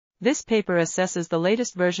This paper assesses the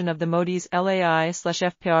latest version of the MODIS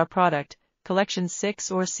LAI/FPAR product, Collection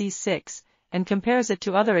 6 or C6, and compares it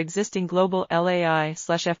to other existing global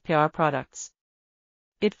LAI/FPAR products.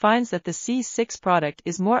 It finds that the C6 product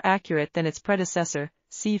is more accurate than its predecessor,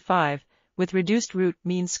 C5, with reduced root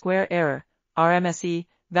mean square error, RMSE,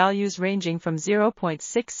 values ranging from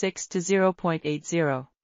 0.66 to 0.80.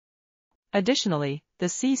 Additionally, the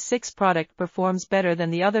C6 product performs better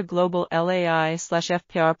than the other global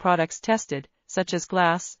LAI/FPAR products tested, such as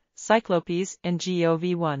Glass, Cyclopes, and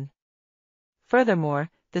GOV1. Furthermore,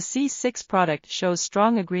 the C6 product shows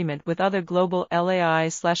strong agreement with other global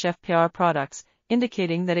LAI/FPAR products,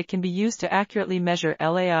 indicating that it can be used to accurately measure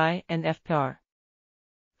LAI and FPAR.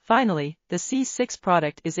 Finally, the C6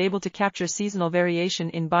 product is able to capture seasonal variation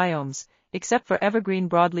in biomes, except for evergreen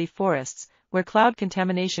broadleaf forests, where cloud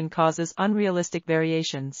contamination causes unrealistic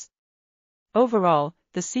variations. Overall,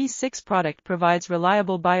 the C6 product provides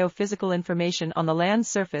reliable biophysical information on the land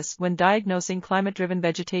surface when diagnosing climate-driven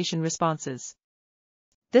vegetation responses.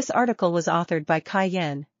 This article was authored by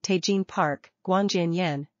Yan, Taejin Park, Guangjian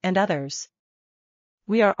Yan, and others.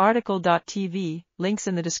 We are RTCLTV, links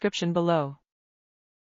in the description below.